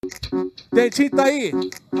Dentinho tá aí.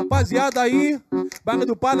 Rapaziada aí, bairro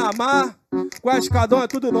do Panamá, com a escadão é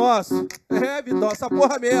tudo nosso. É, Vidão, essa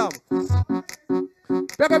porra mesmo.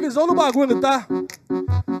 Pega a visão no bagulho, tá?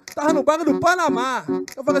 Tava no bairro do Panamá.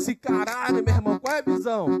 Eu falei assim, caralho, meu irmão, qual é a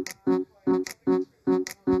visão?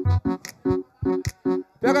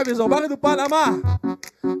 Pega a visão, bairro do Panamá.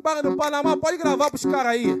 Bairro do Panamá, pode gravar pros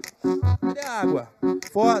caras aí. Cadê a água?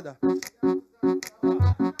 Foda.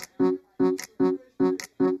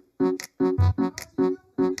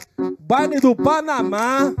 Baile do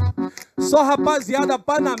Panamá, só rapaziada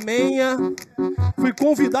panamenha. Fui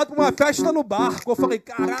convidado para uma festa no barco. Eu falei,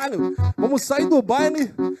 caralho, vamos sair do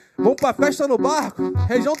baile, vamos pra festa no barco.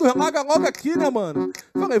 Região do Relaga logo aqui, né, mano?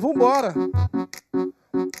 Falei, vambora.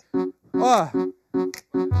 Ó,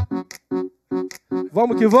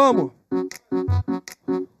 vamos que vamos.